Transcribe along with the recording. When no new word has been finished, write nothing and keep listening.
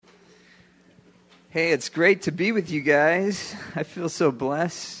Hey, it's great to be with you guys. I feel so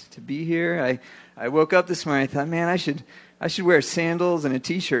blessed to be here. I woke up this morning, I thought, man, I should wear sandals and a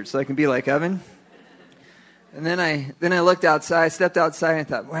t-shirt so I can be like Evan. And then I looked outside, stepped outside, and I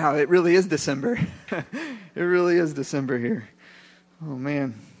thought, wow, it really is December. It really is December here. Oh,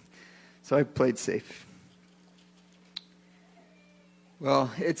 man. So I played safe.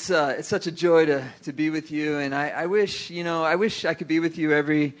 Well, it's such a joy to be with you, and I wish I could be with you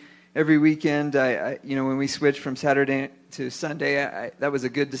every weekend. When we switched from Saturday to Sunday, that was a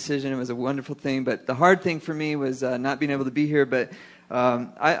good decision. It was a wonderful thing, but the hard thing for me was not being able to be here. But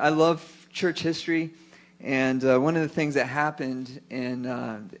I love church history, and one of the things that happened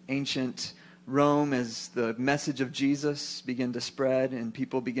in ancient Rome as the message of Jesus began to spread and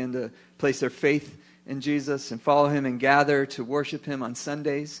people began to place their faith in Jesus and follow him and gather to worship him on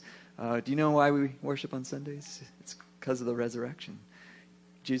Sundays. Do you know why we worship on Sundays? It's because of the resurrection.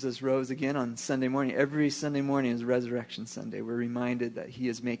 Jesus rose again on Sunday morning. Every Sunday morning is Resurrection Sunday. We're reminded that he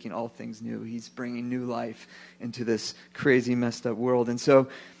is making all things new. He's bringing new life into this crazy, messed up world. And so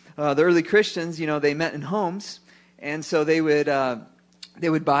the early Christians, they met in homes, and so they would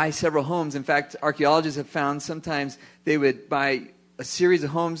buy several homes. In fact, archaeologists have found sometimes they would buy a series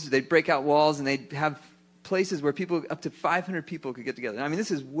of homes. They'd break out walls, and they'd have places where people, up to 500 people, could get together. I mean, this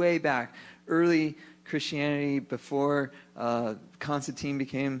is way back, early Christianity, before Constantine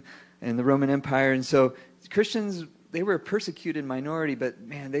became in the Roman Empire. And so Christians, they were a persecuted minority, but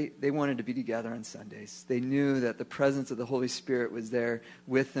man, they wanted to be together on Sundays. They knew that the presence of the Holy Spirit was there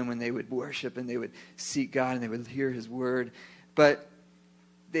with them when they would worship and they would seek God and they would hear his word. But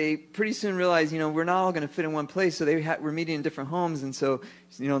they pretty soon realized, we're not all going to fit in one place, so they were meeting in different homes. And so,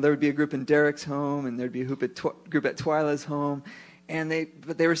 there would be a group in Derek's home, and there'd be a group at Twyla's home.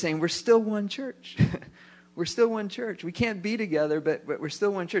 But they were saying, we're still one church. We're still one church. We can't be together, but we're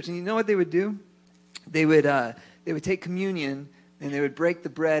still one church. And you know what they would do? They would take communion, and they would break the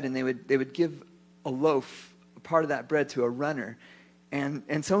bread, and they would give a loaf, a part of that bread, to a runner.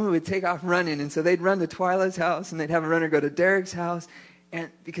 And someone would take off running, and so they'd run to Twyla's house, and they'd have a runner go to Derek's house, and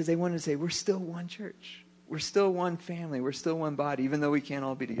because they wanted to say, we're still one church. We're still one family. We're still one body, even though we can't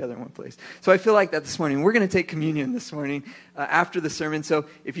all be together in one place. So I feel like that this morning. We're going to take communion this morning after the sermon. So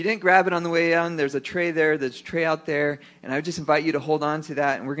if you didn't grab it on the way down, there's a tray there. There's a tray out there. And I would just invite you to hold on to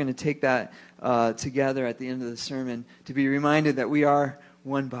that. And we're going to take that together at the end of the sermon to be reminded that we are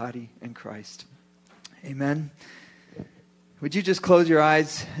one body in Christ. Amen. Would you just close your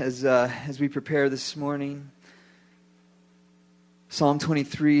eyes as we prepare this morning? Psalm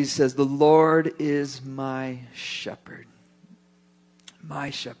 23 says, the Lord is my shepherd. My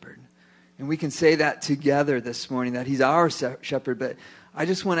shepherd. And we can say that together this morning, that he's our shepherd. But I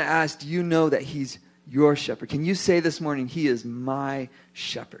just want to ask, do you know that he's your shepherd? Can you say this morning, he is my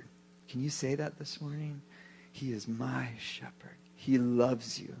shepherd? Can you say that this morning? He is my shepherd. He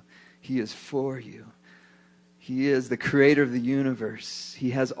loves you. He is for you. He is the creator of the universe.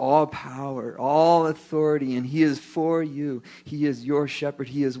 He has all power, all authority, and he is for you. He is your shepherd.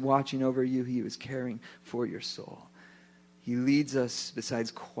 He is watching over you. He is caring for your soul. He leads us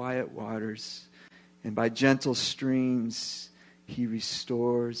beside quiet waters, and by gentle streams, he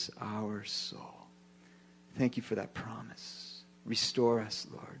restores our soul. Thank you for that promise. Restore us,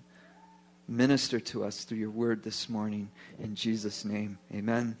 Lord. Minister to us through your word this morning. In Jesus' name,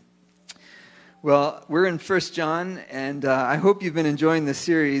 amen. Well, we're in 1 John, and I hope you've been enjoying this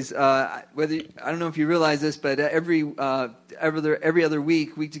series. I don't know if you realize this, but every other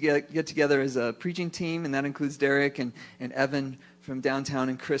week we get together as a preaching team, and that includes Derek and Evan from downtown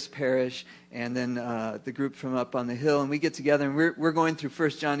and Chris Parrish, and then the group from up on the hill, and we get together, and we're going through 1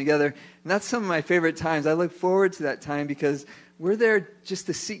 John together, and that's some of my favorite times. I look forward to that time because we're there just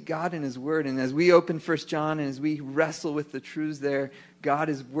to seek God in his word, and as we open 1 John and as we wrestle with the truths there, God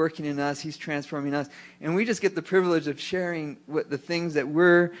is working in us. He's transforming us. And we just get the privilege of sharing the things that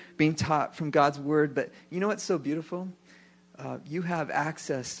we're being taught from God's word. But you know what's so beautiful? You have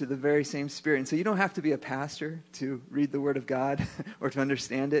access to the very same Spirit. And so you don't have to be a pastor to read the word of God or to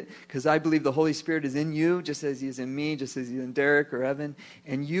understand it. Because I believe the Holy Spirit is in you, just as he is in me, just as he is in Derek or Evan.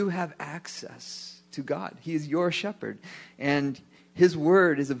 And you have access to God. He is your shepherd. And his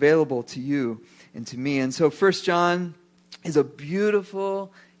word is available to you and to me. And so 1 John is a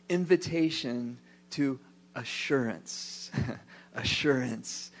beautiful invitation to assurance.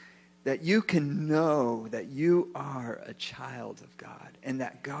 Assurance that you can know that you are a child of God and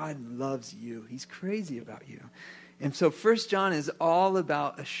that God loves you. He's crazy about you. And so 1 John is all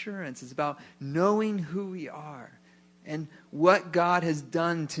about assurance. It's about knowing who we are and what God has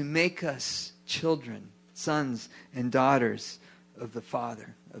done to make us children, sons and daughters of the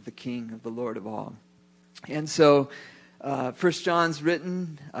Father, of the King, of the Lord of all. And so, 1 John's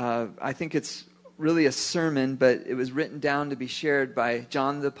written, I think it's really a sermon, but it was written down to be shared by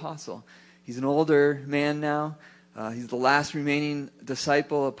John the Apostle. He's an older man now. He's the last remaining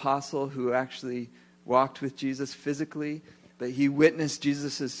disciple, apostle, who actually walked with Jesus physically, but he witnessed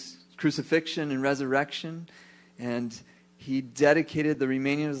Jesus' crucifixion and resurrection, and he dedicated the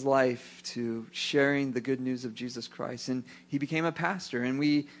remaining of his life to sharing the good news of Jesus Christ. And he became a pastor, and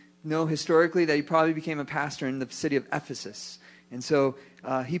we know historically that he probably became a pastor in the city of Ephesus. And so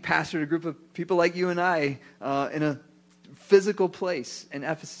he pastored a group of people like you and I in a physical place in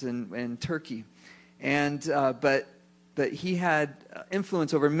Ephesus in Turkey. And but he had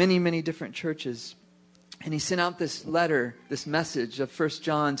influence over many, many different churches. And he sent out this letter, this message of 1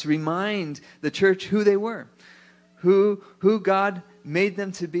 John to remind the church who they were, who God made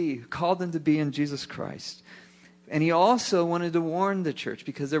them to be, called them to be in Jesus Christ. And he also wanted to warn the church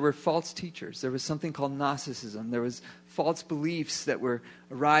because there were false teachers. There was something called Gnosticism. There was false beliefs that were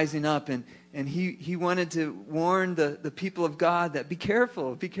rising up. And he wanted to warn the people of God that be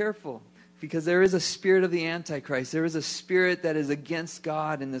careful. Because there is a spirit of the Antichrist. There is a spirit that is against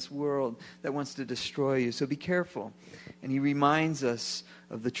God in this world that wants to destroy you. So be careful. And he reminds us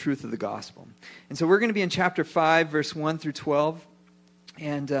of the truth of the gospel. And so we're going to be in chapter 5, verse 1 through 12.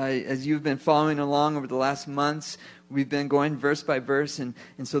 And as you've been following along over the last months, we've been going verse by verse. And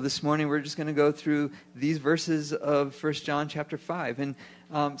so this morning we're just going to go through these verses of 1 John chapter 5.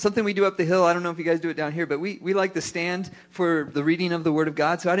 And something we do up the hill, I don't know if you guys do it down here, but we like to stand for the reading of the Word of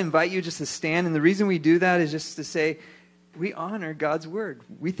God. So I'd invite you just to stand. And the reason we do that is just to say, we honor God's Word.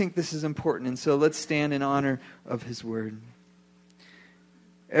 We think this is important. And so let's stand in honor of His Word.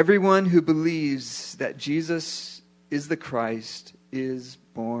 Everyone who believes that Jesus is the Christ is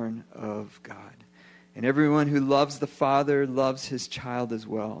born of God. And everyone who loves the Father loves his child as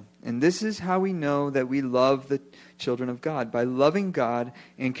well. And this is how we know that we love the children of God, by loving God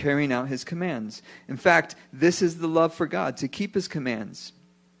and carrying out his commands. In fact, this is the love for God, to keep his commands.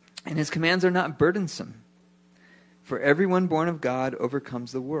 And his commands are not burdensome. For everyone born of God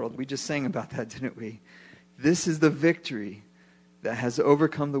overcomes the world. We just sang about that, didn't we? This is the victory that has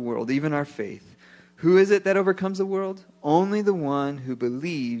overcome the world, even our faith. Who is it that overcomes the world? Only the one who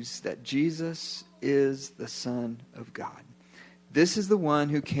believes that Jesus is the Son of God. This is the one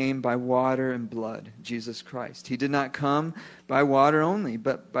who came by water and blood, Jesus Christ. He did not come by water only,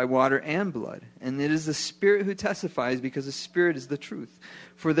 but by water and blood. And it is the Spirit who testifies, because the Spirit is the truth.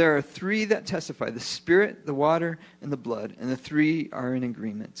 For there are three that testify, the Spirit, the water, and the blood. And the three are in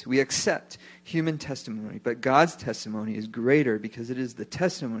agreement. We accept human testimony, but God's testimony is greater, because it is the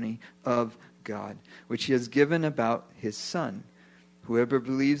testimony of God, which he has given about his Son. Whoever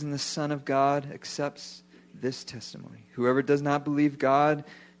believes in the Son of God accepts this testimony. Whoever does not believe God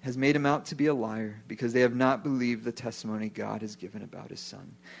has made him out to be a liar, because they have not believed the testimony God has given about his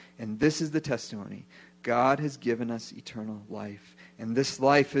Son. And this is the testimony. God has given us eternal life, and this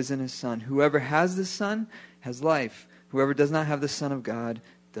life is in his Son. Whoever has the Son has life. Whoever does not have the Son of God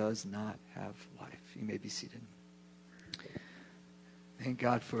does not have life. You may be seated. Thank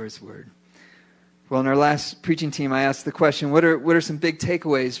God for his word. Well, in our last preaching team, I asked the question, what are some big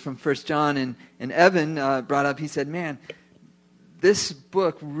takeaways from 1 John? And Evan brought up, he said, man, this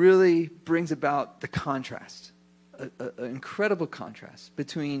book really brings about the contrast, an incredible contrast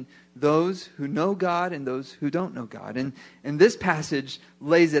between those who know God and those who don't know God. And this passage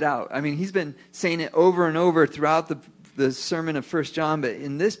lays it out. I mean, he's been saying it over and over throughout the sermon of 1 John, but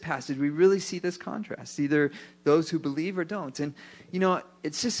in this passage, we really see this contrast, either those who believe or don't. And, you know,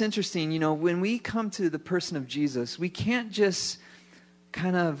 it's just interesting, you know, when we come to the person of Jesus, we can't just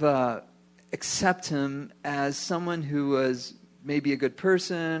kind of accept him as someone who was maybe a good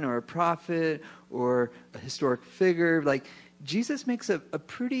person or a prophet or a historic figure. Like, Jesus makes a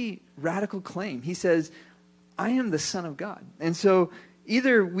pretty radical claim. He says, I am the Son of God. And so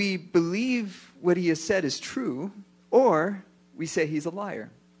either we believe what he has said is true, or we say he's a liar.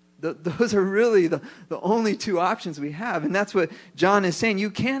 Those are really the only two options we have. And that's what John is saying. You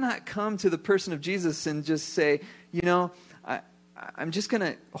cannot come to the person of Jesus and just say, you know, I'm just going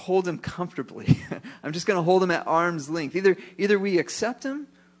to hold him comfortably. I'm just going to hold him at arm's length. Either we accept him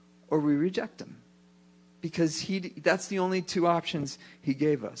or we reject him. Because that's the only two options he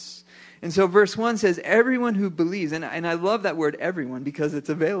gave us. And so verse 1 says, everyone who believes, and I love that word everyone, because it's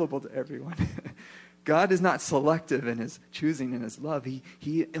available to everyone. God is not selective in his choosing and his love.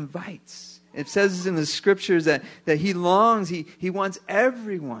 He invites. It says in the scriptures that he longs, he wants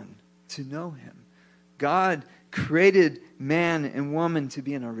everyone to know him. God created man and woman to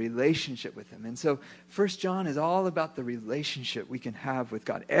be in a relationship with him. And so 1 John is all about the relationship we can have with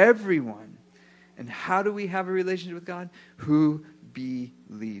God. Everyone. And how do we have a relationship with God? Who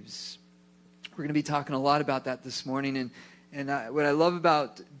believes. We're going to be talking a lot about that this morning. And what I love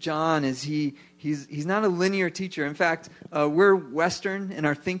about John is he's not a linear teacher. In fact, we're Western in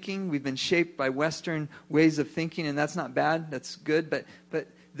our thinking. We've been shaped by Western ways of thinking, and that's not bad. That's good. But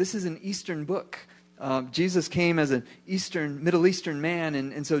this is an Eastern book. Jesus came as an Middle Eastern man,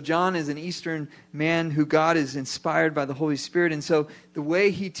 and so John is an Eastern man who God is inspired by the Holy Spirit. And so the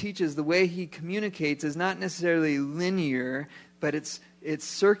way he teaches, the way he communicates is not necessarily linear, but it's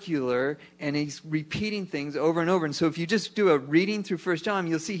circular, and he's repeating things over and over. And so if you just do a reading through 1 John,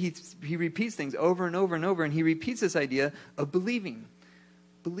 you'll see he repeats things over and over and over, and he repeats this idea of believing.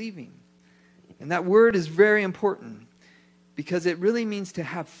 Believing. And that word is very important because it really means to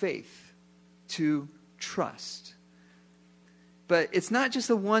have faith, to trust. But it's not just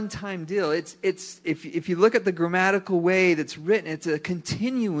a one-time deal. It's if you look at the grammatical way that's written, it's a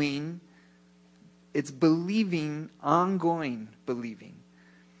continuing, it's believing, ongoing believing.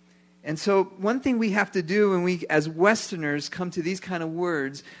 And so one thing we have to do when we, as Westerners, come to these kind of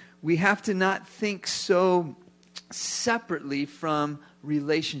words, we have to not think so separately from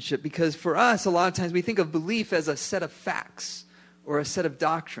relationship. Because for us, a lot of times we think of belief as a set of facts or a set of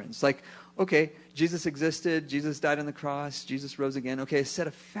doctrines. Like, okay, Jesus existed, Jesus died on the cross, Jesus rose again. Okay, a set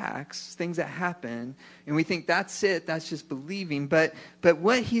of facts, things that happen, and we think that's it, that's just believing. But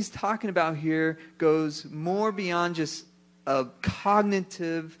what he's talking about here goes more beyond just a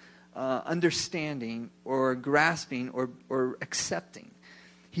cognitive understanding or grasping or accepting.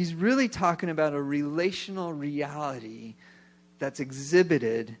 He's really talking about a relational reality that's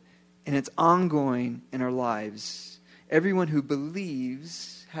exhibited and it's ongoing in our lives. Everyone who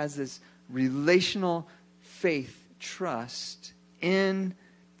believes has this relational faith, trust in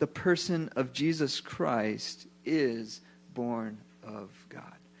the person of Jesus Christ is born of God.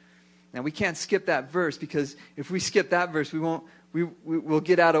 Now we can't skip that verse, because if we skip that verse, we'll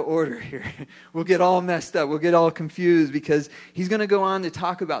get out of order here. We'll get all messed up. We'll get all confused, because he's going to go on to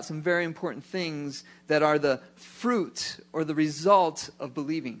talk about some very important things that are the fruit or the result of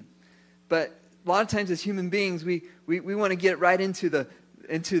believing. But a lot of times as human beings, we want to get right into the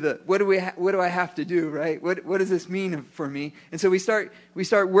what do I have to do, right? What does this mean for me? And so we start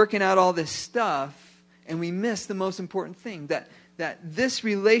working out all this stuff, and we miss the most important thing, that this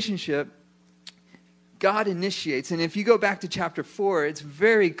relationship God initiates. And if you go back to chapter 4, it's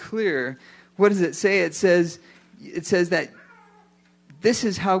very clear. What does it say? It says that this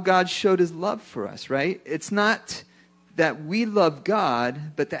is how God showed his love for us, right? It's not that we love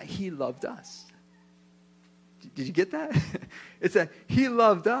God, but that he loved us. Did you get that? It's that he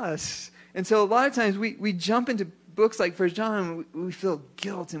loved us. And so a lot of times we jump into books like 1 John, and we feel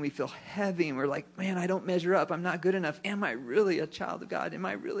guilt and we feel heavy, and we're like, man, I don't measure up. I'm not good enough. Am I really a child of God? Am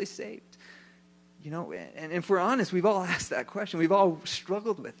I really saved? You know, and if we're honest, we've all asked that question. We've all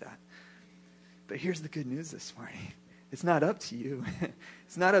struggled with that. But here's the good news this morning. It's not up to you.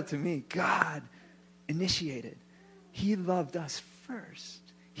 It's not up to me. God initiated. He loved us first.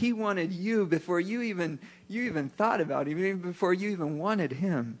 He wanted you before you even thought about him, even before you even wanted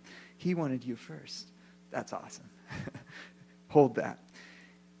him. He wanted you first. That's awesome. Hold that.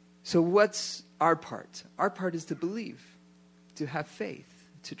 So what's our part? Our part is to believe, to have faith,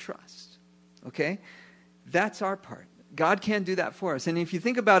 to trust. Okay? That's our part. God can't do that for us. And if you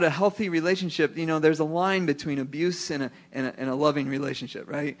think about a healthy relationship, you know, there's a line between abuse and a loving relationship,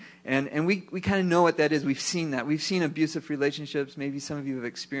 right? And we kind of know what that is. We've seen that. We've seen abusive relationships. Maybe some of you have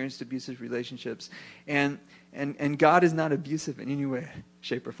experienced abusive relationships. And God is not abusive in any way,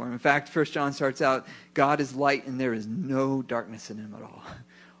 shape, or form. In fact, 1 John starts out, God is light and there is no darkness in him at all.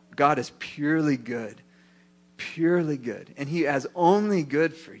 God is purely good. Purely good. And he has only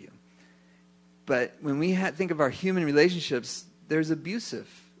good for you. But when we think of our human relationships, there's abusive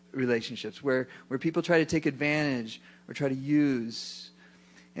relationships where people try to take advantage or try to use.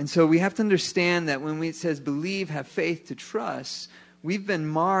 And so we have to understand that when it says believe, have faith, to trust, we've been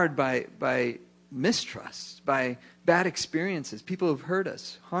marred by mistrust, by bad experiences. People have hurt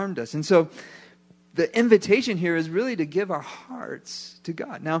us, harmed us. And so the invitation here is really to give our hearts to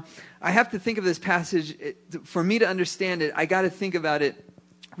God. Now, I have to think of this passage, for me to understand it, I got to think about it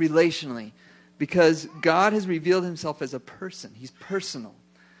relationally. Because God has revealed himself as a person. He's personal.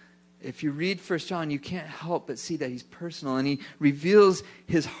 If you read 1 John, you can't help but see that he's personal. And he reveals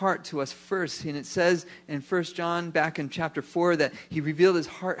his heart to us first. And it says in 1 John, back in chapter 4, that he revealed his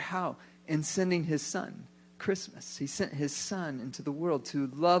heart how? In sending his son, Christmas. He sent his son into the world to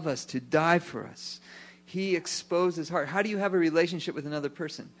love us, to die for us. He exposed his heart. How do you have a relationship with another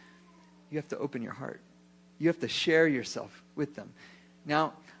person? You have to open your heart. You have to share yourself with them.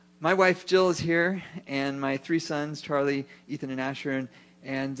 Now, my wife Jill is here, and my 3 sons, Charlie, Ethan, and Asher,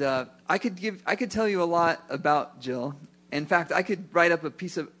 and I could tell you a lot about Jill. In fact, I could write up a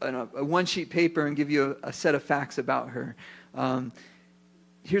piece of a one-sheet paper and give you a set of facts about her.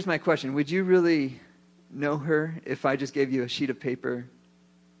 Here's my question: would you really know her if I just gave you a sheet of paper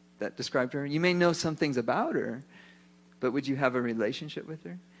that described her? You may know some things about her, but would you have a relationship with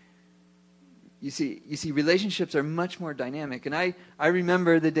her? You see, relationships are much more dynamic. And I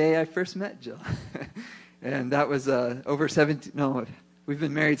remember the day I first met Jill. And that was we've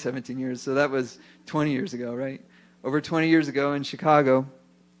been married 17 years, so that was 20 years ago, right? Over 20 years ago in Chicago.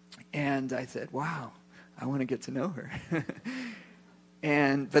 And I said, wow, I want to get to know her.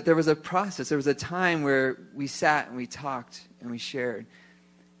 But there was a process. There was a time where we sat and we talked and we shared.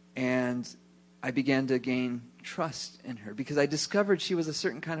 And I began to gain trust in her because I discovered she was a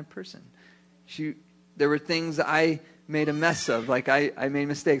certain kind of person. There were things I made a mess of. Like I made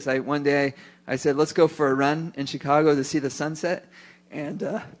mistakes. One day I said, let's go for a run in Chicago to see the sunset.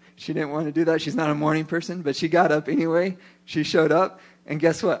 And she didn't want to do that. She's not a morning person, but she got up anyway. She showed up. And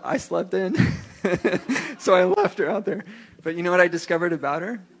guess what? I slept in. So I left her out there. But you know what I discovered about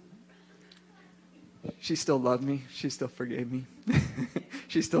her? She still loved me. She still forgave me.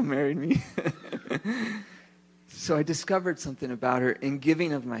 She still married me. So I discovered something about her in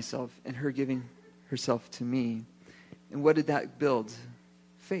giving of myself and her giving herself to me. And what did that build?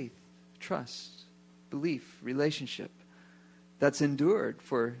 Faith, trust, belief, relationship. That's endured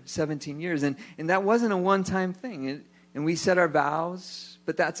for 17 years. And that wasn't a one-time thing. And we said our vows,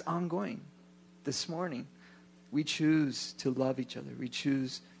 but that's ongoing. This morning, we choose to love each other. We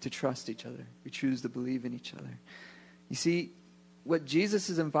choose to trust each other. We choose to believe in each other. You see, what Jesus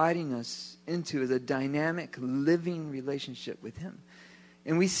is inviting us into is a dynamic, living relationship with him.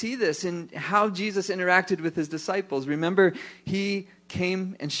 And we see this in how Jesus interacted with his disciples. Remember, he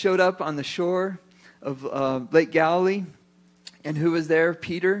came and showed up on the shore of Lake Galilee. And who was there?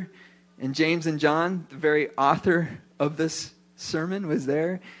 Peter and James and John, the very author of this sermon, was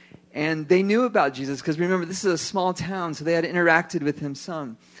there. And they knew about Jesus because remember, this is a small town, so they had interacted with him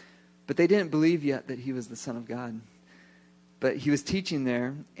some. But they didn't believe yet that he was the Son of God. But he was teaching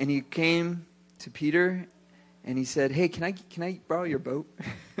there, and he came to Peter, and he said, hey, can I borrow your boat?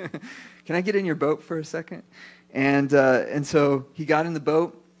 Can I get in your boat for a second? And so he got in the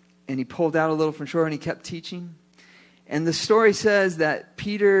boat, and he pulled out a little from shore, and he kept teaching. And the story says that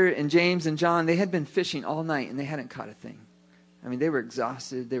Peter and James and John, they had been fishing all night, and they hadn't caught a thing. I mean, they were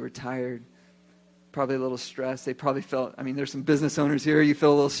exhausted. They were tired, probably a little stressed. They probably felt, there's some business owners here. You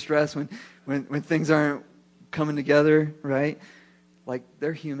feel a little stressed when things aren't coming together, right? Like,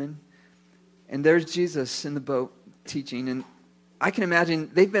 they're human. And there's Jesus in the boat teaching. And I can imagine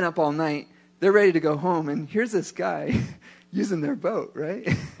they've been up all night. They're ready to go home. And here's this guy using their boat, right?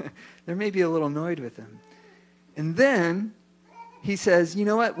 They're maybe a little annoyed with him. And then he says, you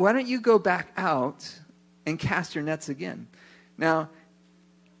know what? Why don't you go back out and cast your nets again? Now,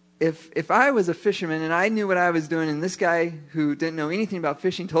 if I was a fisherman and I knew what I was doing and this guy who didn't know anything about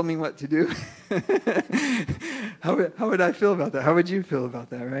fishing told me what to do, how would I feel about that? How would you feel about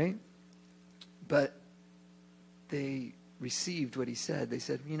that, right? But they received what he said. They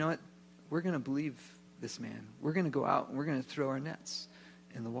said, you know what? We're going to believe this man. We're going to go out and we're going to throw our nets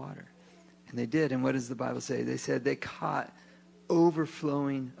in the water. And they did. And what does the Bible say? They said they caught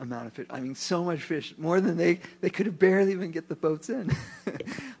overflowing amount of fish. So much fish, more than they could have barely even get the boats in.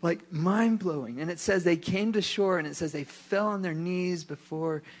 Like mind-blowing. And it says they came to shore, and it says they fell on their knees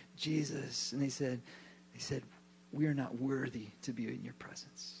before Jesus. And they said, we are not worthy to be in your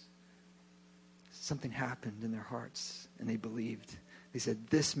presence. Something happened in their hearts, and they believed. They said,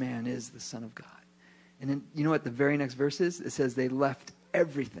 this man is the Son of God. And then, you know what the very next verse is? It says they left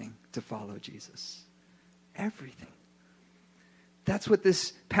everything to follow Jesus. Everything. That's what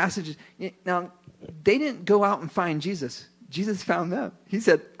this passage is. Now, they didn't go out and find Jesus. Jesus found them. He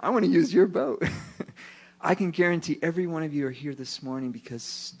said, I want to use your boat. I can guarantee every one of you are here this morning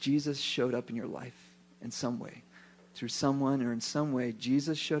because Jesus showed up in your life in some way. Through someone or in some way,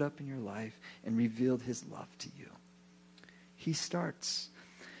 Jesus showed up in your life and revealed his love to you. He starts.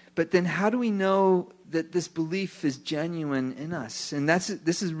 But then how do we know that this belief is genuine in us? And this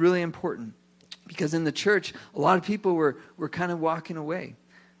is really important. Because in the church, a lot of people were kind of walking away.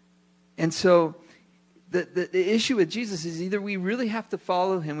 And so the issue with Jesus is either we really have to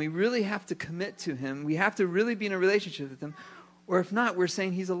follow him, we really have to commit to him, we have to really be in a relationship with him, or if not, we're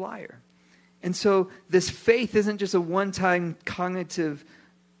saying he's a liar. And so this faith isn't just a one-time cognitive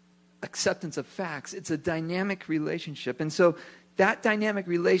acceptance of facts. It's a dynamic relationship. And so that dynamic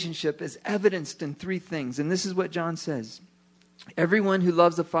relationship is evidenced in three things. And this is what John says. Everyone who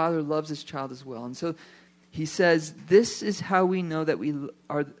loves the Father loves his child as well. And so he says, this is how we know that we love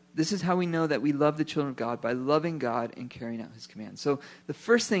the children of God, by loving God and carrying out his commands. So the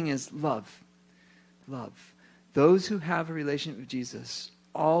first thing is love. Love. Those who have a relationship with Jesus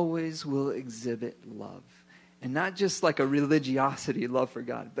always will exhibit love. And not just like a religiosity love for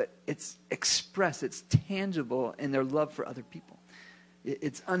God, but it's expressed, it's tangible in their love for other people.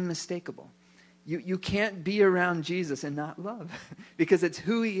 It's unmistakable. You can't be around Jesus and not love because it's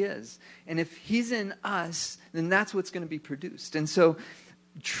who he is. And if he's in us, then that's what's going to be produced. And so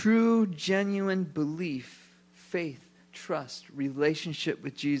true, genuine belief, faith, trust, relationship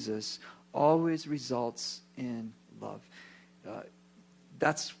with Jesus always results in love.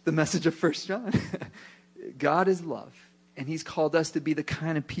 That's the message of 1 John. God is love, and he's called us to be the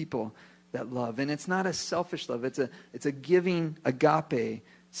kind of people that love. And it's not a selfish love. It's a giving, agape,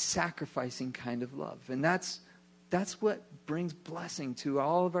 sacrificing kind of love. And that's what brings blessing to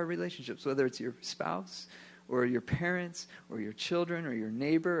all of our relationships, whether it's your spouse or your parents or your children or your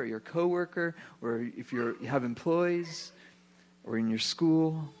neighbor or your coworker, or if you have employees or in your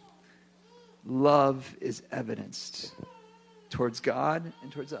school. Love is evidenced towards God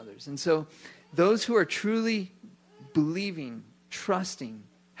and towards others. And so those who are truly believing, trusting,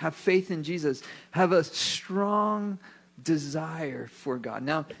 have faith in Jesus, have a strong desire for God.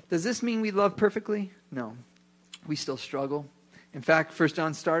 Now, does this mean we love perfectly? No. We still struggle. In fact, 1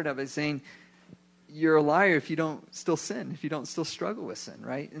 John started out by saying, you're a liar if you don't still sin, if you don't still struggle with sin,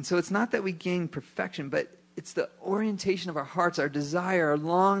 right? And so it's not that we gain perfection, but it's the orientation of our hearts, our desire, our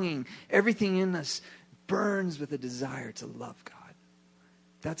longing. Everything in us burns with a desire to love God.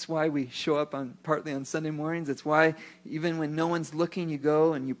 That's why we show up partly on Sunday mornings. It's why even when no one's looking, you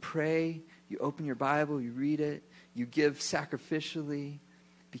go and you pray, you open your Bible, you read it, you give sacrificially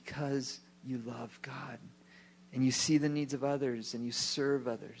because you love God. And you see the needs of others and you serve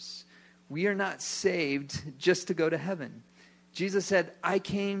others. We are not saved just to go to heaven. Jesus said, I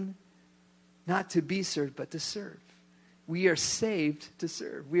came not to be served, but to serve. We are saved to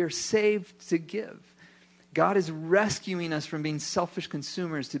serve. We are saved to give. God is rescuing us from being selfish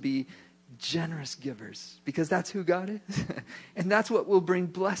consumers to be generous givers, because that's who God is. And that's what will bring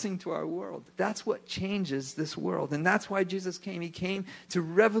blessing to our world. That's what changes this world. And that's why Jesus came. He came to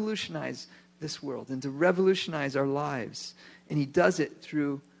revolutionize this world and to revolutionize our lives. And he does it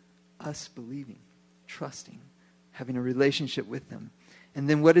through us believing, trusting, having a relationship with him. And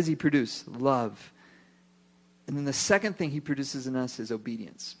then what does he produce? Love. And then the second thing he produces in us is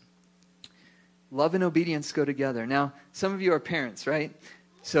obedience. Love and obedience go together. Now, some of you are parents, right?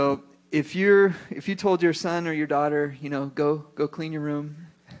 So if you told your son or your daughter, go clean your room,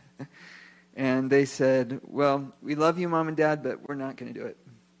 and they said, well, we love you, Mom and Dad, but we're not going to do it.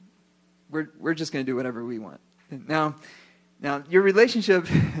 We're just going to do whatever we want. Now, your relationship,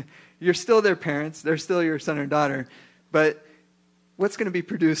 you're still their parents. They're still your son or daughter. But what's going to be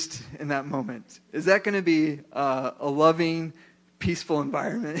produced in that moment? Is that going to be a loving, peaceful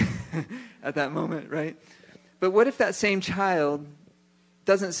environment at that moment, right? But what if that same child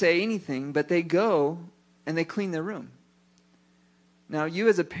doesn't say anything, but they go and they clean their room? Now, you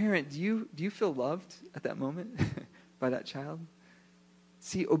as a parent, do you feel loved at that moment by that child?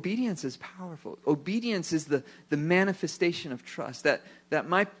 See, obedience is powerful. Obedience is the manifestation of trust, that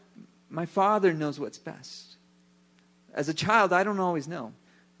my Father knows what's best. As a child, I don't always know.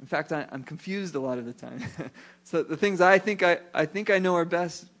 In fact, I'm confused a lot of the time. So the things I think I know are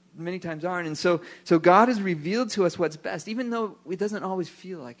best many times aren't. And so God has revealed to us what's best, even though it doesn't always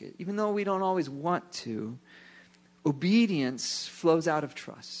feel like it, even though we don't always want to. Obedience flows out of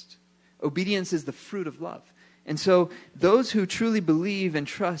trust. Obedience is the fruit of love. And so those who truly believe and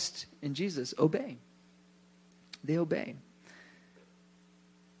trust in Jesus obey. They obey.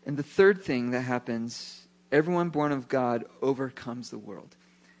 And the third thing that happens, everyone born of God overcomes the world.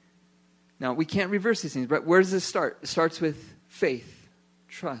 Now, we can't reverse these things, but where does this start? It starts with faith,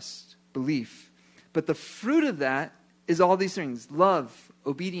 trust, belief. But the fruit of that is all these things: love,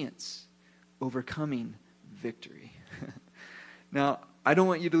 obedience, overcoming, victory. Now, I don't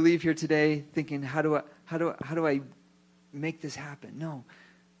want you to leave here today thinking, how do I make this happen? No.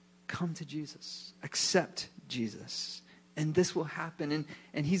 Come to Jesus. Accept Jesus. And this will happen.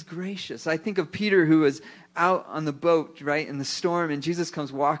 And he's gracious. I think of Peter, who was out on the boat, right, in the storm, and Jesus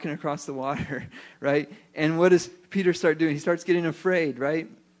comes walking across the water, right? And what does Peter start doing? He starts getting afraid, right?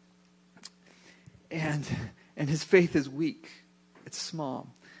 And his faith is weak. It's small.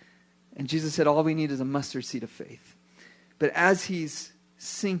 And Jesus said, all we need is a mustard seed of faith. But as he's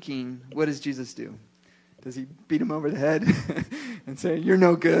sinking, what does Jesus do? Does he beat him over the head and say, you're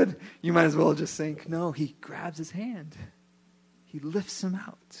no good, you might as well just sink? No, he grabs his hand. He lifts him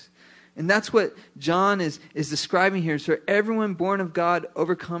out. And that's what John is describing here. So everyone born of God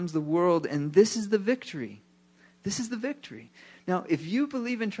overcomes the world, and this is the victory. This is the victory. Now, if you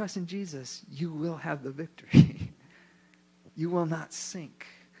believe and trust in Jesus, you will have the victory. You will not sink.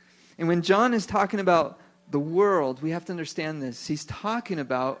 And when John is talking about the world, we have to understand this. He's talking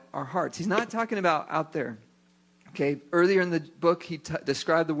about our hearts. He's not talking about out there. Okay, earlier in the book, he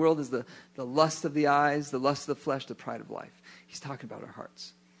described the world as the lust of the eyes, the lust of the flesh, the pride of life. He's talking about our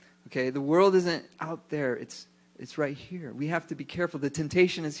hearts. Okay, the world isn't out there. It's right here. We have to be careful. The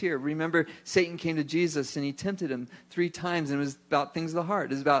temptation is here. Remember, Satan came to Jesus and he tempted him 3 times, and it was about things of the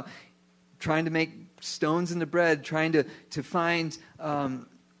heart. It was about trying to make stones into bread, trying to find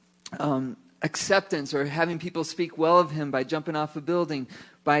acceptance, or having people speak well of him by jumping off a building,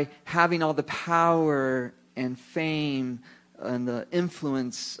 by having all the power and fame and the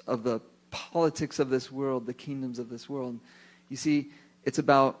influence of the politics of this world, the kingdoms of this world. You see, it's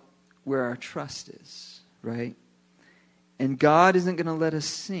about where our trust is, right? And God isn't going to let us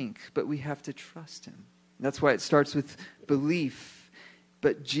sink, but we have to trust him. That's why it starts with belief.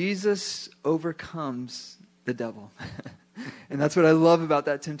 But Jesus overcomes the devil. And that's what I love about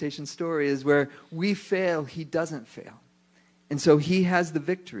that temptation story, is where we fail, he doesn't fail. And so he has the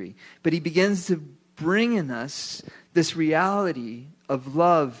victory. But he begins to bring in us this reality of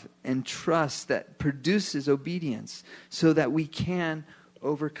love and trust that produces obedience, so that we can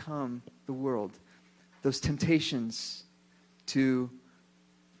overcome the world. Those temptations to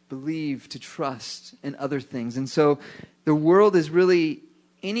believe, to trust in other things. And so the world is really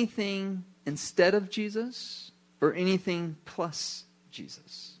anything instead of Jesus or anything plus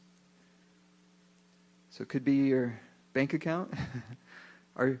Jesus. So it could be your bank account.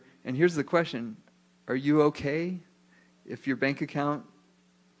 And here's the question. Are you okay if your bank account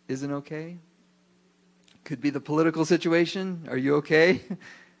isn't okay? Could be the political situation. Are you okay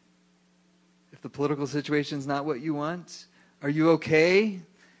if the political situation is not what you want? Are you okay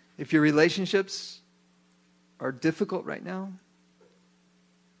if your relationships are difficult right now?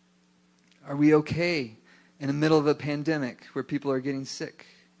 Are we okay in the middle of a pandemic where people are getting sick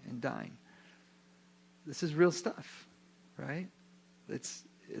and dying? This is real stuff, right? It's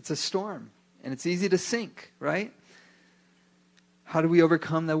a storm, and it's easy to sink, right? How do we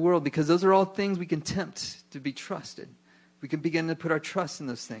overcome the world? Because those are all things we can tempt to be trusted. We can begin to put our trust in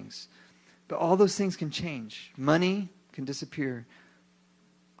those things. But all those things can change. Money can disappear.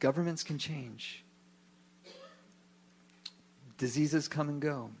 Governments can change. Diseases come and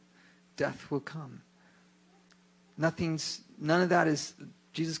go. Death will come. None of that is,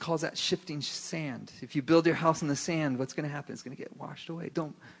 Jesus calls that shifting sand. If you build your house in the sand, what's going to happen? It's going to get washed away.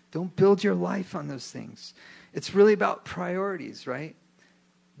 Don't build your life on those things. It's really about priorities, right?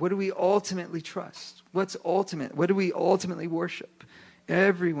 What do we ultimately trust? What's ultimate? What do we ultimately worship?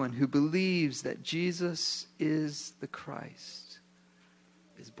 Everyone who believes that Jesus is the Christ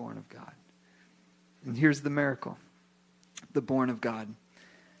is born of God. And here's the miracle, the born of God.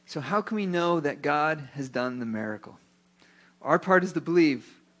 So how can we know that God has done the miracle? Our part is to believe,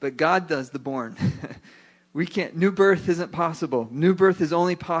 but God does the born. We can't. New birth isn't possible. New birth is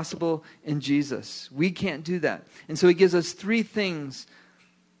only possible in Jesus. We can't do that. And so he gives us 3 things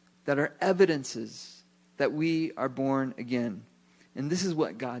that are evidences that we are born again. And this is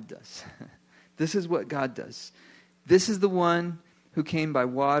what God does. This is what God does. This is the one who came by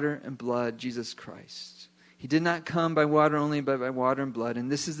water and blood, Jesus Christ. He did not come by water only, but by water and blood. And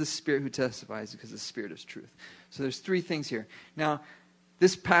this is the Spirit who testifies, because the Spirit is truth. So there's 3 things here. Now,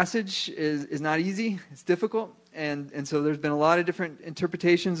 this passage is not easy. It's difficult. And so there's been a lot of different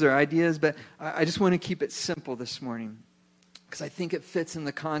interpretations or ideas, but I just want to keep it simple this morning, because I think it fits in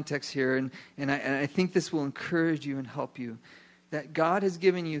the context here. And I think this will encourage you and help you, that God has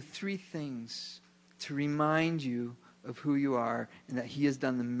given you 3 things to remind you of who you are, and that he has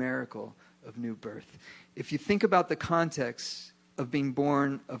done the miracle of new birth. If you think about the context of being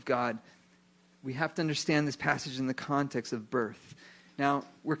born of God, we have to understand this passage in the context of birth. Now,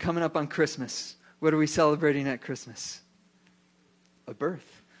 we're coming up on Christmas. What are we celebrating at Christmas? A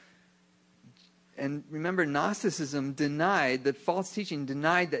birth. And remember, Gnosticism denied, the false teaching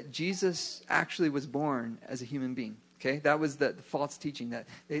denied that Jesus actually was born as a human being. Okay, that was the false teaching. That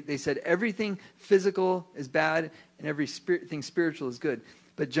they said everything physical is bad and everything spiritual is good.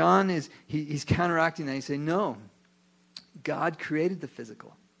 But John he's counteracting that. He's saying, no, God created the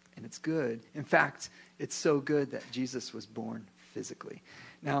physical, and it's good. In fact, it's so good that Jesus was born physically.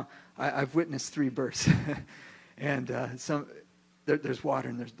 Now, I've witnessed 3 births, and there there's water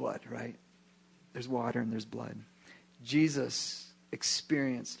and there's blood, right? There's water and there's blood. Jesus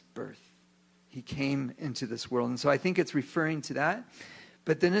experienced birth. He came into this world. And so I think it's referring to that.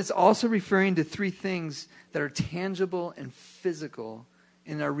 But then it's also referring to three things that are tangible and physical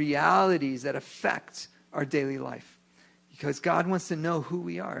and are realities that affect our daily life. Because God wants to know who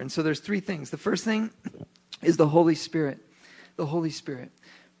we are. And so there's three things. The first thing is the Holy Spirit. The Holy Spirit.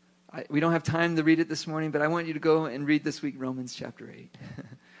 We don't have time to read it this morning, but I want you to go and read this week Romans chapter 8.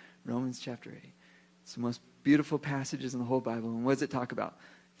 Romans chapter 8. It's the most beautiful passages in the whole Bible. And what does it talk about?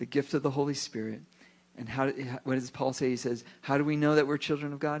 The gift of the Holy Spirit. And what does Paul say? He says, how do we know that we're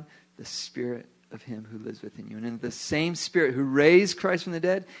children of God? The Spirit of him who lives within you. And in the same Spirit who raised Christ from the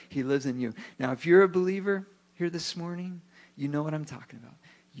dead, he lives in you. Now, if you're a believer here this morning, you know what I'm talking about.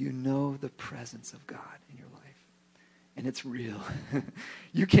 You know the presence of God in your life. And it's real.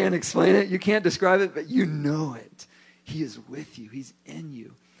 You can't explain it. You can't describe it, but you know it. He is with you. He's in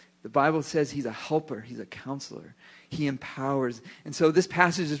you. The Bible says he's a helper. He's a counselor. He empowers. And so this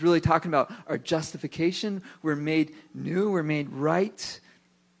passage is really talking about our justification. We're made new. We're made right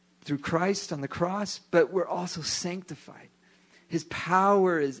through Christ on the cross, but we're also sanctified. His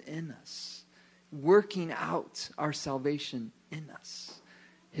power is in us, working out our salvation in us.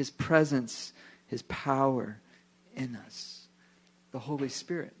 His presence, his power in us. The Holy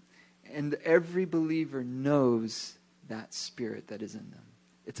Spirit. And every believer knows that Spirit that is in them.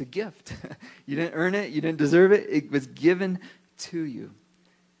 It's a gift. You didn't earn it. You didn't deserve it. It was given to you.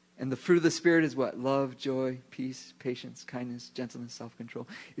 And the fruit of the Spirit is what? Love, joy, peace, patience, kindness, gentleness, self-control.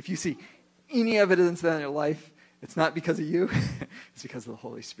 If you see any evidence of that in your life, it's not because of you. It's because of the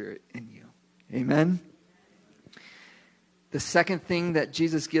Holy Spirit in you. Amen? The second thing that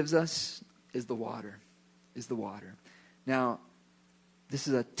Jesus gives us is the water. Now, this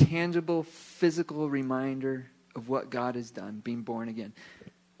is a tangible, physical reminder of what God has done, being born again.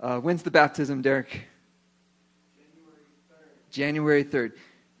 When's the baptism, Derek? January 3rd.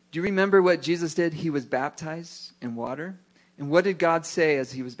 Do you remember what Jesus did? He was baptized in water. And what did God say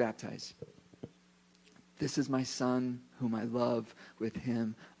as he was baptized? This is my son whom I love. With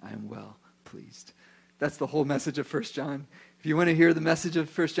him I am well pleased. That's the whole message of 1 John. If you want to hear the message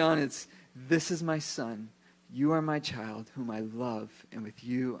of 1 John, it's, this is my son. You are my child whom I love. And with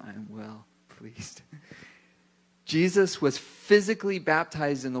you I am well pleased. Jesus was physically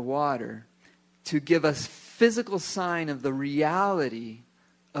baptized in the water to give us physical sign of the reality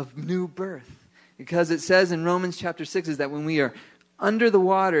of new birth. Because it says in Romans chapter 6 is that when we are under the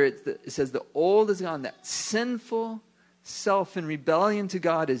water, it says the old is gone. That sinful self in rebellion to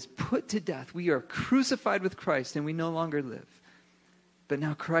God is put to death. We are crucified with Christ and we no longer live. But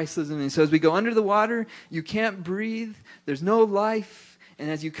now Christ lives in me. So as we go under the water, you can't breathe. There's no life. And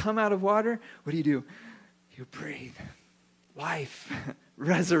as you come out of water, what do? You breathe. Life.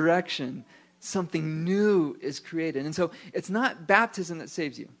 Resurrection. Something new is created. And so it's not baptism that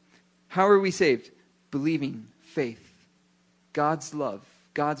saves you. How are we saved? Believing, faith, God's love,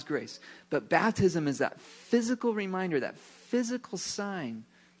 God's grace. But baptism is that physical reminder, that physical sign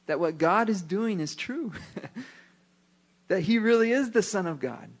that what God is doing is true. That he really is the Son of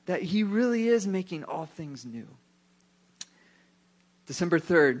God. That he really is making all things new. December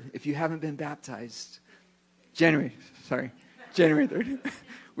 3rd, if you haven't been baptized, January 3rd.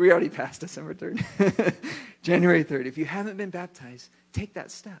 We already passed December 3rd. January 3rd. If you haven't been baptized, take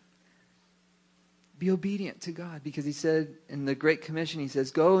that step. Be obedient to God, because he said in the Great Commission, he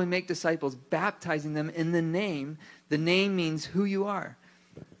says, go and make disciples, baptizing them in the name. The name means who you are.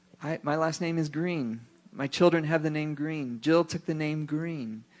 My last name is Green. My children have the name Green. Jill took the name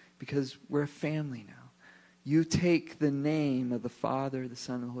Green because we're a family now. You take the name of the Father, the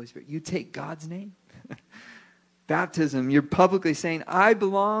Son, and the Holy Spirit. You take God's name. Baptism, you're publicly saying, I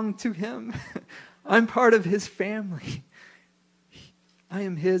belong to him. I'm part of his family. I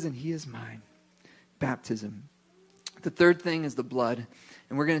am his and he is mine. Baptism. The third thing is the blood.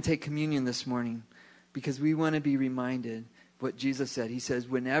 And we're going to take communion this morning because we want to be reminded what Jesus said. He says,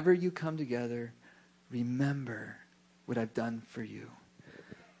 whenever you come together, remember what I've done for you.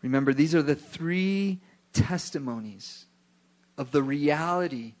 Remember, these are the three testimonies of the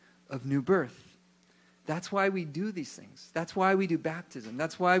reality of new birth. That's why we do these things. That's why we do baptism.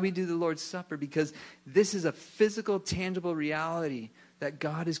 That's why we do the Lord's Supper, because this is a physical, tangible reality that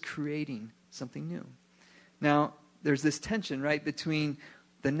God is creating something new. Now, there's this tension, right, between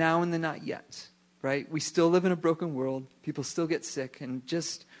the now and the not yet, right? We still live in a broken world. People still get sick. And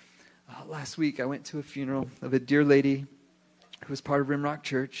just last week, I went to a funeral of a dear lady who was part of Rimrock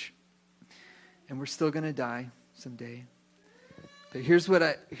Church. And we're still going to die someday. But here's what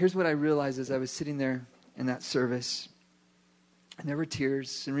I realized as I was sitting there in that service. And there were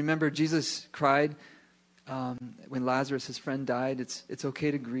tears. And remember, Jesus cried when Lazarus, his friend, died. It's okay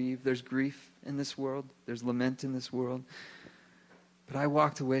to grieve. There's grief in this world. There's lament in this world. But I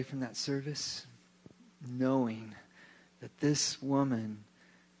walked away from that service knowing that this woman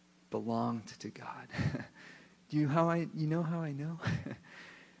belonged to God. You know how I know?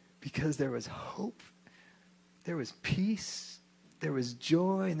 Because there was hope, there was peace, there was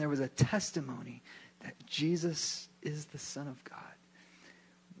joy, and there was a testimony that Jesus is the Son of God.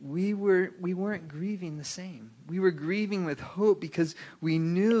 We weren't grieving the same. We were grieving with hope because we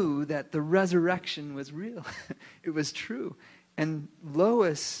knew that the resurrection was real. It was true. And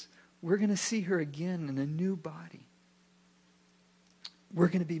Lois, we're going to see her again in a new body. We're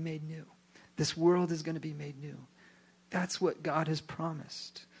going to be made new. This world is going to be made new. That's what God has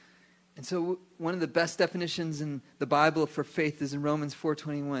promised. And so one of the best definitions in the Bible for faith is in Romans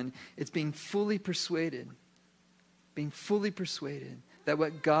 4:21. It's being fully persuaded that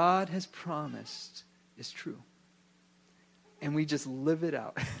what God has promised is true. And we just live it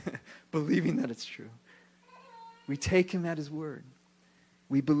out, believing that it's true. We take him at his word.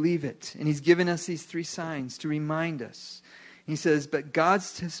 We believe it. And he's given us these 3 signs to remind us. He says, but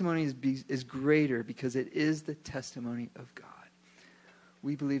God's testimony is greater because it is the testimony of God.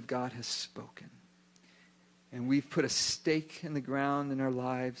 We believe God has spoken. And we've put a stake in the ground in our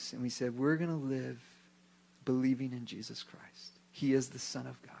lives, and we said, we're going to live believing in Jesus Christ. He is the Son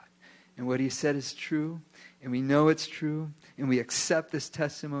of God. And what he said is true, and we know it's true, and we accept this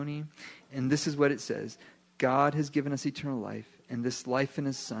testimony. And this is what it says. God has given us eternal life, and this life in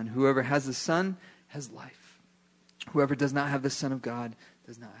his Son. Whoever has the Son has life. Whoever does not have the Son of God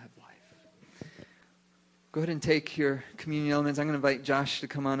does not have life. Go ahead and take your communion elements. I'm going to invite Josh to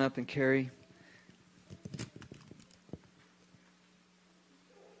come on up and carry.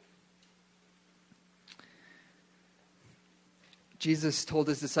 Jesus told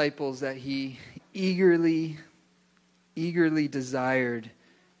his disciples that he eagerly desired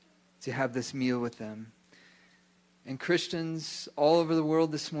to have this meal with them. And Christians all over the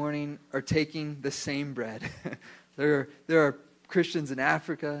world this morning are taking the same bread. There are Christians in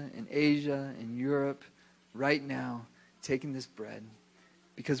Africa, in Asia, in Europe, right now, taking this bread.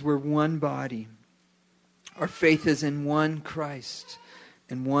 Because we're one body. Our faith is in one Christ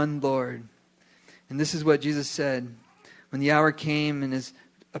and one Lord. And this is what Jesus said. When the hour came and his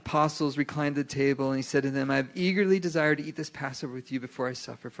apostles reclined at the table, and he said to them, I have eagerly desired to eat this Passover with you before I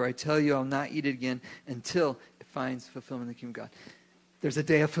suffer. For I tell you, I'll not eat it again until it finds fulfillment in the kingdom of God. There's a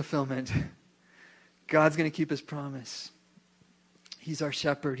day of fulfillment. God's going to keep his promise. He's our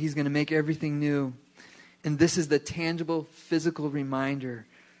shepherd. He's going to make everything new. And this is the tangible, physical reminder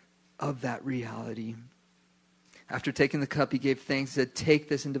of that reality. After taking the cup, he gave thanks. He said, take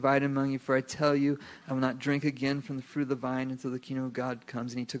this and divide it among you, for I tell you, I will not drink again from the fruit of the vine until the kingdom of God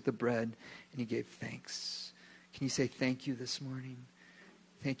comes. And he took the bread and he gave thanks. Can you say thank you this morning?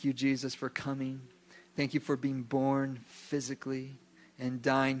 Thank you, Jesus, for coming. Thank you for being born physically and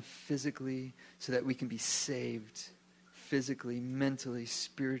dying physically so that we can be saved physically, mentally,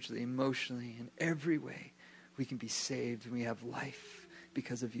 spiritually, emotionally, in every way. We can be saved and we have life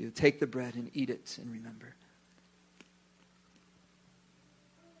because of you. Take the bread and eat it and remember.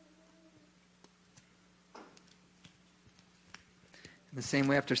 In the same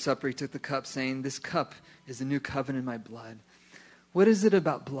way, after supper, he took the cup, saying, this cup is the new covenant in my blood. What is it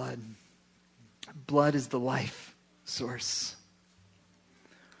about blood? Blood is the life source.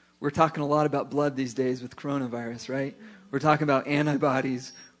 We're talking a lot about blood these days with coronavirus, right? We're talking about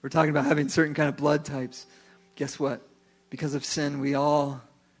antibodies. We're talking about having certain kind of blood types. Guess what? Because of sin, we all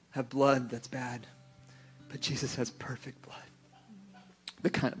have blood that's bad. But Jesus has perfect blood. The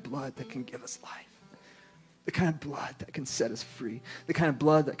kind of blood that can give us life. The kind of blood that can set us free. The kind of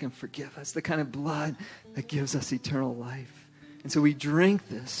blood that can forgive us. The kind of blood that gives us eternal life. And so we drink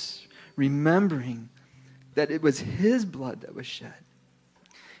this, remembering that it was his blood that was shed.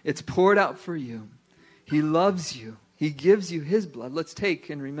 It's poured out for you. He loves you. He gives you his blood. Let's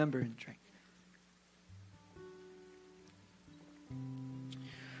take and remember and drink.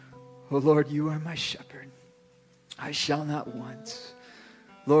 Oh Lord, you are my shepherd. I shall not want.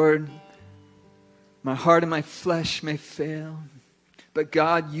 Lord, my heart and my flesh may fail, but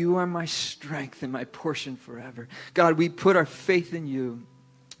God, you are my strength and my portion forever. God, we put our faith in you.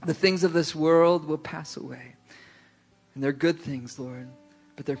 The things of this world will pass away. And they're good things, Lord,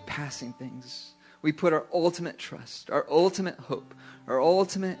 but they're passing things. We put our ultimate trust, our ultimate hope, our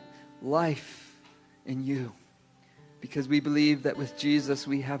ultimate life in you. Because we believe that with Jesus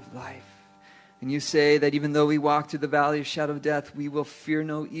we have life. And you say that even though we walk through the valley of shadow of death, we will fear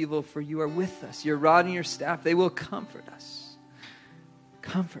no evil, for you are with us. Your rod and your staff, they will comfort us.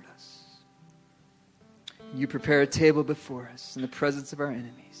 Comfort us. You prepare a table before us in the presence of our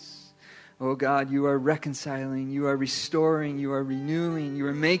enemies. Oh God, you are reconciling, you are restoring, you are renewing, you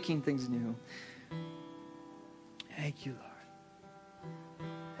are making things new. Thank you, Lord.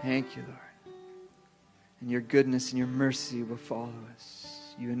 Thank you, Lord. And your goodness and your mercy will follow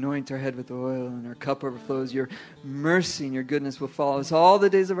us. You anoint our head with oil and our cup overflows. Your mercy and your goodness will follow us all the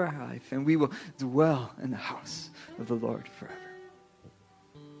days of our life, and we will dwell in the house of the Lord forever.